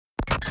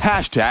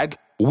Hashtag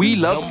We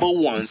Love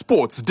 #1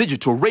 Sports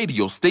Digital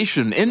Radio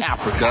Station in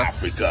Africa.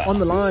 On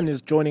the line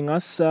is joining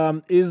us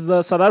is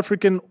the South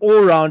African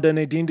all-rounder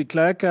Nadine de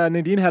Klerk.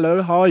 Nadine,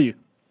 hello, how are you?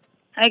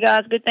 Hi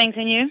guys, good, thanks,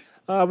 and you?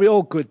 We're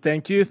all good,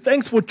 thank you.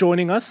 Thanks for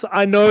joining us.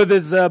 I know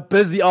there's a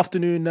busy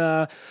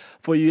afternoon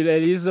for you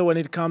ladies when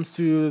it comes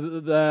to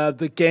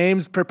the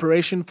games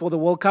preparation for the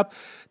World Cup.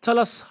 Tell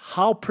us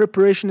how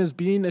preparation has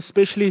been,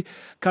 especially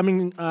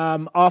coming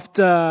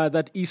after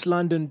that East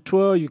London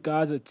tour. You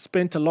guys had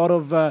spent a lot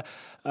of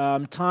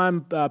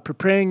time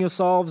preparing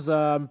yourselves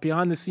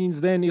behind the scenes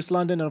there in East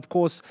London, and of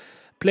course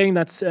playing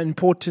that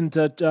important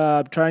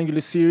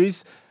triangular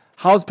series.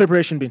 How's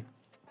preparation been?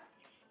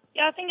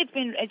 Yeah, I think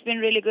it's been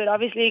really good.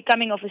 Obviously,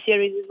 coming off a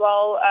series as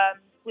well,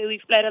 where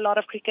we've played a lot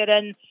of cricket,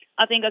 and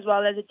I think as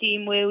well as a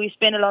team where we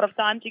spend a lot of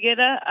time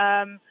together.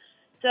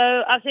 So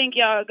I think,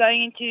 yeah,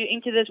 going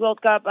into this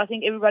World Cup, I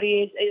think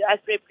everybody has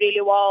prepped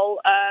really well.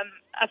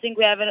 I think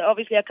we have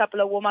obviously a couple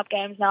of warm-up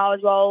games now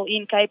as well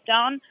in Cape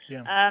Town,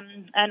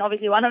 and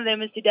obviously one of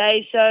them is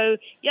today. So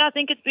yeah, I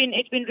think it's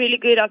been really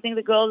good. I think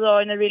the girls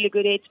are in a really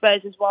good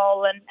headspace as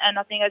well, and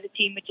I think as a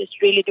team we're just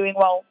really doing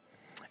well.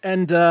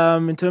 And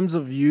in terms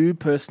of you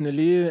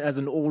personally, as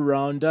an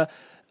all-rounder,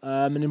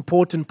 an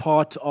important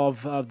part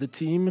of the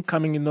team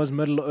coming in those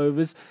middle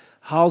overs,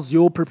 how's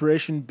your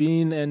preparation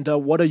been, and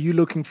what are you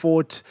looking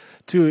forward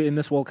to in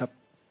this World Cup?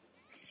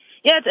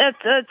 Yeah,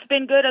 it's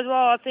been good as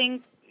well. I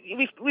think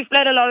we've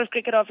played a lot of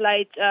cricket of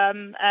late,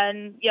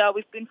 and yeah,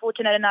 we've been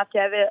fortunate enough to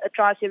have a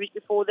tri series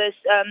before this,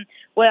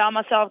 where I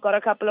myself got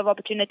a couple of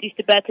opportunities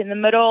to bat in the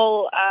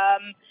middle.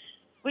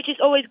 Which is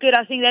always good.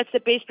 I think that's the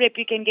best prep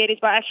you can get is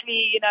by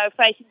actually,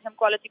 facing some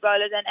quality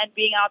bowlers and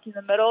being out in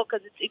the middle,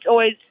 because it's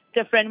always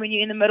different when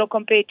you're in the middle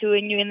compared to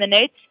when you're in the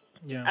nets.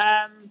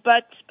 Yeah.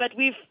 But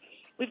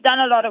we've done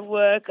a lot of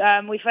work.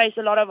 We faced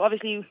a lot of,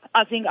 obviously,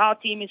 I think our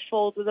team is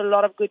filled with a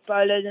lot of good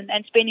bowlers,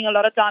 and spending a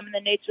lot of time in the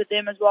nets with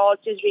them as well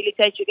just really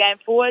takes your game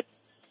forward.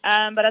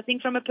 But I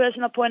think from a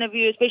personal point of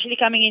view, especially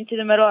coming into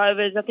the middle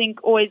overs, I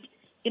think always,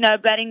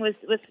 batting with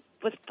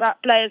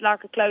players like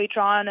Chloe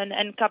Tryon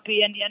and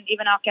Kapi and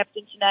even our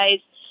captain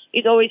Sinead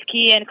is always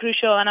key and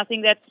crucial, and I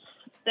think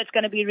that's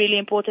going to be really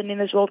important in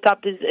this World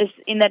Cup is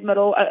in that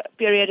middle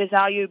period is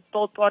how you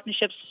build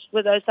partnerships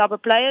with those type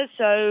of players.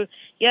 So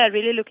yeah,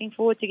 really looking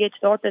forward to get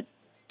started.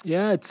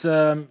 Yeah, it's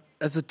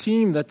as a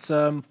team that's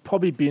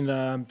probably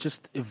been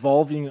just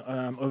evolving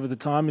over the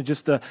time, and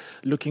just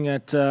looking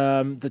at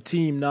the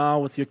team now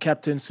with your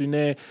captain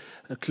Sune,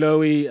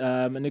 Chloe,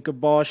 Anika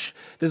Bosch.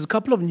 There's a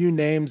couple of new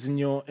names in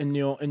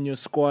your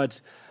squad.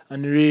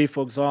 Henri,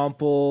 for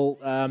example,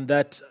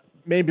 that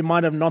maybe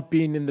might have not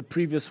been in the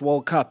previous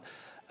World Cup.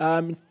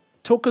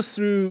 Talk us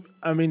through,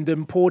 the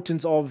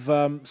importance of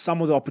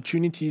some of the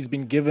opportunities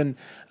being given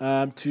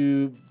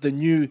to the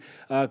new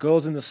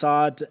girls in the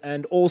side,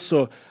 and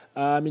also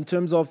in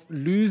terms of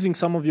losing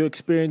some of your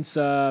experienced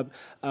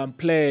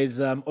players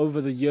over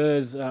the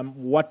years,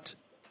 what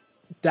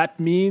that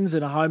means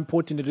and how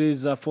important it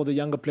is for the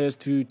younger players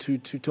to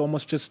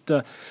almost just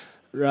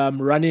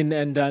run in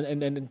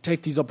and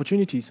take these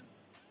opportunities.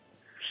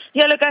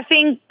 Yeah, look, I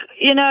think,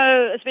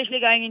 especially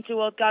going into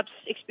World Cups,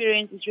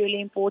 experience is really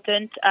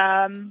important.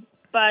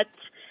 But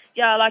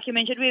yeah, like you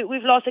mentioned,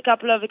 we've lost a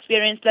couple of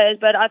experienced players,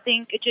 but I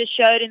think it just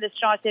showed in the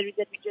tri series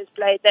that we just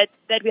played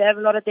that we have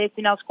a lot of depth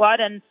in our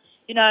squad, and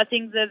I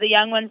think the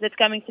young ones that's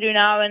coming through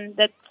now and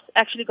that's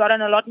actually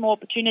gotten a lot more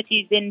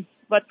opportunities than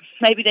what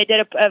maybe they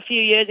did a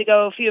few years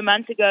ago, a few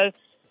months ago.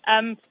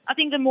 I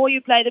think the more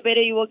you play, the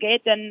better you will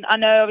get. And I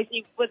know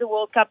obviously with the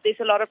World Cup, there's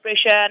a lot of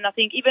pressure, and I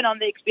think even on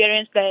the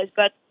experienced players,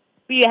 but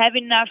we have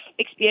enough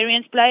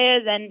experienced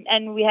players,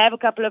 and we have a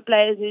couple of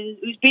players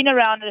who's been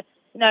around,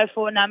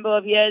 for a number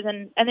of years,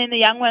 and then the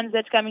young ones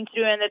that's coming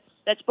through and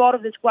that's part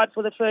of the squad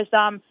for the first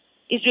time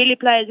is really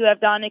players who have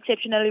done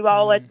exceptionally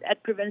well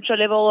at provincial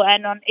level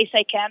and on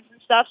SA camps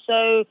and stuff.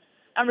 So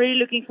I'm really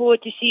looking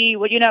forward to see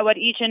what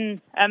each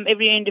and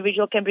every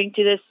individual can bring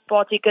to this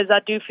party, because I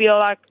do feel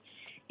like,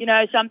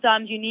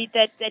 sometimes you need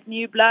that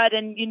new blood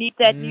and you need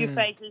that new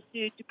faces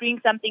to bring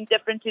something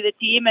different to the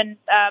team. And,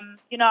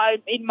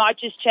 it might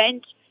just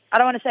change. I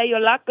don't want to say your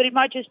luck, but it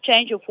might just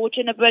change your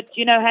fortune a bit,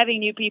 having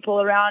new people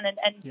around.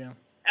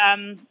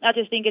 I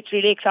just think it's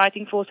really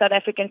exciting for South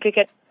African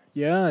cricket.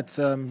 Yeah, it's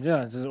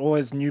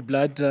always new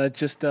blood,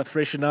 just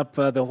freshen up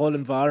the whole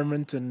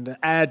environment and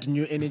add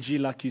new energy,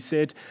 like you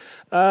said.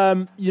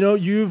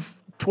 You've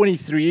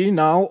 23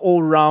 now,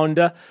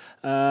 all-rounder.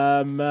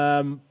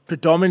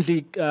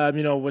 Predominantly,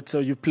 so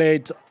you've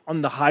played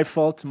on the high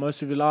fault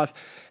most of your life.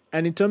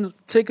 And in terms,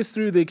 take us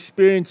through the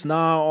experience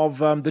now of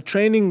the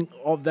training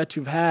that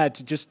you've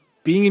had, just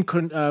being in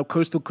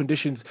coastal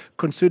conditions,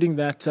 considering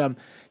that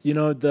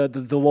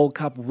the World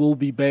Cup will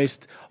be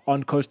based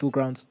on coastal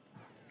grounds.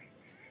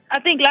 I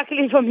think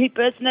luckily for me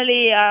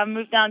personally, I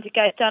moved down to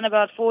Cape Town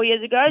about 4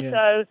 years ago. Yeah.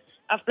 So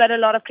I've played a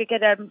lot of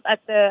cricket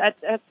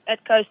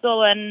at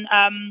Coastal, and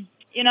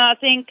I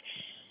think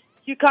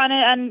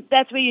and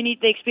that's where you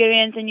need the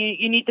experience, and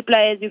you need the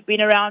players who've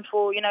been around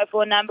for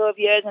a number of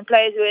years, and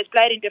players who has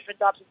played in different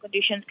types of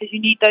conditions, because you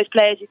need those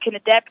players who can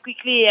adapt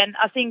quickly. And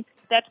I think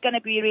that's going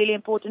to be really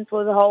important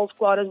for the whole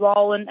squad as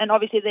well. And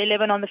obviously the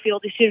 11 on the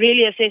field is to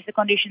really assess the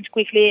conditions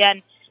quickly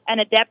and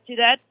adapt to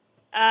that.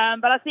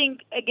 But I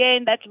think,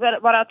 again, that's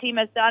what our team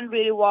has done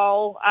really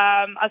well.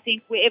 I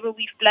think wherever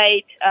we've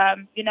played,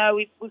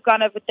 we've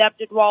kind of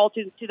adapted well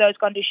to those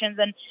conditions,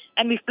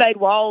 and we've played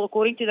well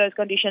according to those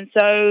conditions.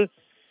 So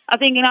I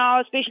think now,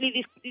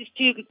 especially these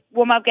two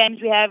warm-up games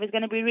we have, is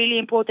going to be really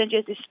important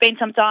just to spend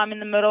some time in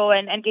the middle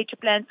and get your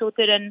plan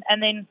sorted,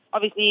 and then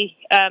obviously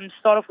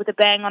start off with a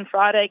bang on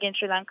Friday against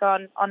Sri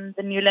Lanka on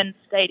the Newlands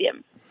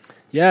Stadium.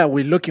 Yeah,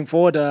 we're looking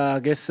forward, I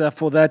guess,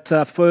 for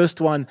that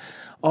first one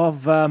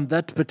of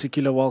that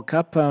particular World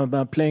Cup,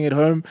 playing at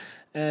home.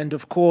 And,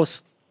 of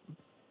course,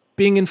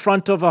 being in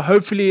front of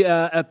hopefully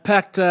a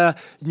packed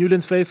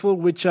Newlands faithful,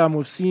 which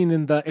we've seen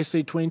in the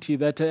SA20,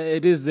 that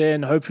it is there,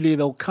 and hopefully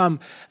they'll come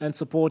and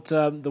support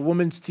the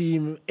women's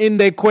team in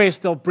their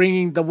quest of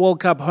bringing the World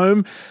Cup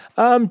home.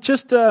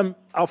 Just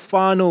our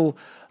final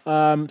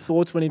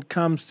thoughts when it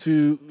comes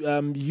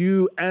to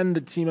you and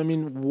the team. I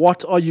mean,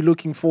 what are you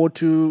looking forward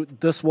to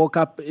this World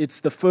Cup?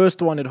 It's the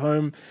first one at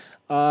home.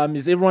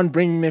 Is everyone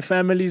bringing their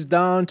families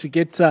down to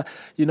get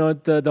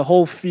the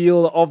whole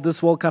feel of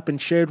this World Cup and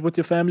share it with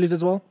your families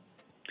as well?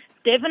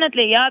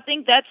 Definitely, yeah. I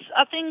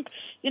think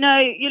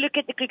you look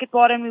at the cricket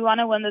part and we want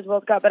to win this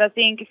World Cup, but I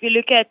think if you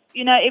look at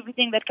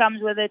everything that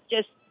comes with it,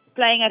 just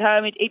playing at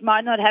home, it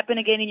might not happen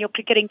again in your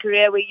cricketing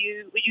career where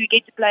you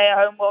get to play a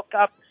home World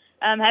Cup.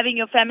 Having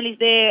your families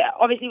there,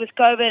 obviously with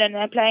COVID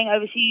and playing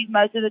overseas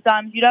most of the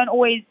time, you don't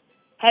always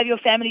have your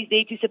families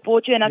there to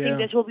support you, and I think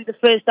this will be the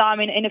first time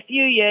in a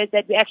few years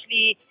that we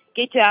actually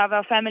get to have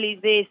our families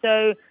there.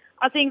 So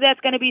I think that's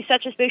going to be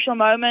such a special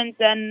moment,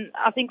 and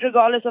I think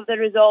regardless of the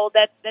result,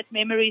 that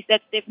memories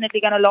that's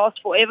definitely going to last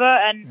forever.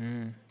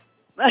 And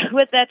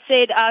with that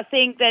said, I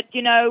think that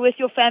with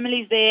your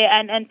families there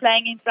and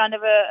playing in front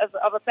of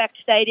a packed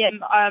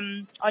stadium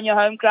on your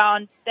home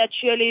ground, that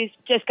surely is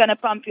just going to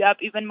pump you up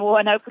even more,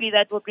 and hopefully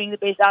that will bring the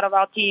best out of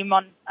our team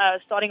on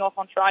starting off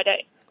on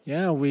Friday.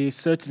 Yeah, we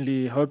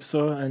certainly hope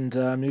so. And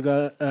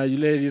you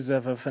ladies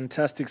have a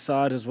fantastic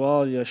side as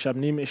well. You're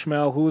Shabnim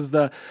Ismail, who's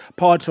the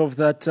part of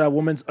that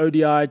Women's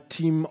ODI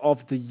Team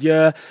of the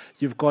Year.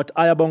 You've got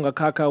Ayabonga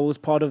Kaka, who's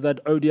part of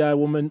that ODI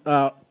Women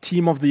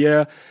Team of the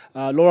Year.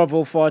 Laura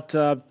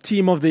Wolfort,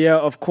 Team of the Year,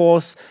 of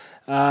course.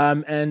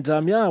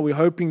 We're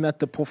hoping that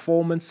the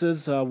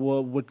performances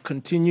would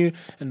continue,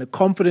 and the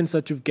confidence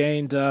that you've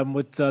gained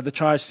with the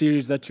Charge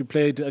series that you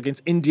played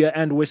against India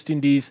and West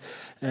Indies,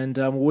 and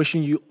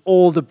wishing you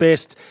all the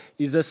best.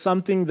 Is there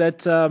something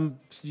that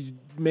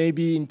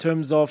maybe in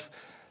terms of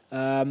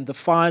the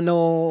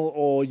final,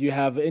 or you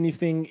have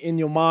anything in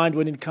your mind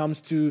when it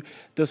comes to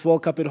this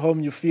World Cup at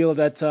home, you feel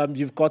that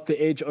you've got the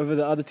edge over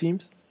the other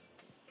teams?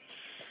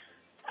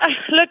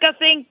 Look, I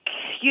think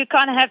you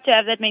kind of have to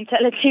have that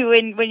mentality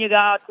when you go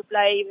out to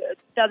play. It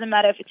doesn't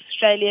matter if it's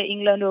Australia,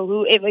 England, or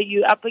whoever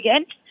you're up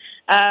against.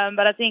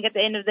 But I think at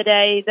the end of the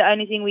day, the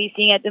only thing we're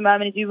seeing at the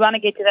moment is we want to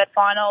get to that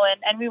final,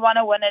 and we want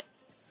to win it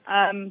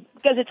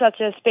because it's such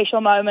a special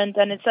moment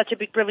and it's such a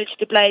big privilege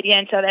to play here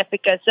in South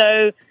Africa.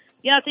 So,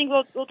 I think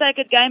we'll take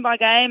it game by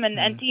game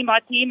and team by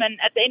team. And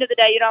at the end of the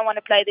day, you don't want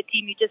to play the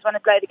team; you just want to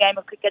play the game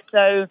of cricket.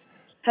 So,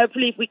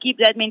 hopefully, if we keep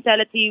that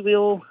mentality,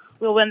 we'll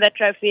win that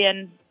trophy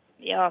and.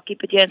 Yeah, I'll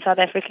keep it here in South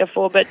Africa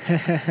for a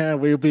bit.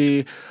 We'll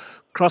be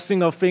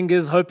crossing our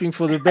fingers, hoping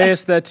for the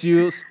best that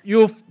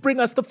you'll bring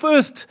us the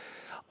first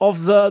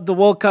of the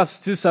World Cups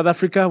to South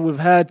Africa. We've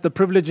had the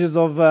privileges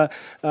of the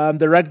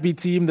rugby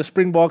team, the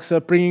Springboks,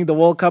 bringing the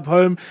World Cup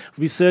home.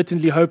 We're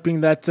certainly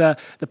hoping that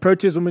the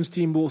Proteas women's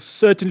team will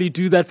certainly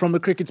do that from the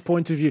cricket's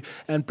point of view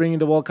and bringing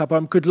the World Cup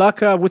home. Good luck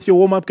with your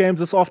warm-up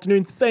games this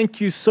afternoon. Thank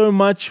you so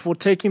much for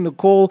taking the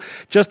call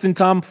just in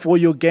time for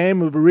your game.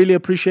 We really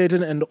appreciate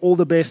it, and all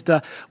the best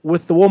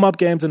with the warm-up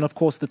games and, of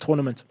course, the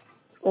tournament.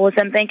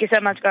 Awesome. Thank you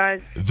so much,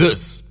 guys.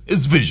 This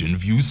is Vision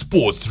View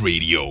Sports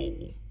Radio.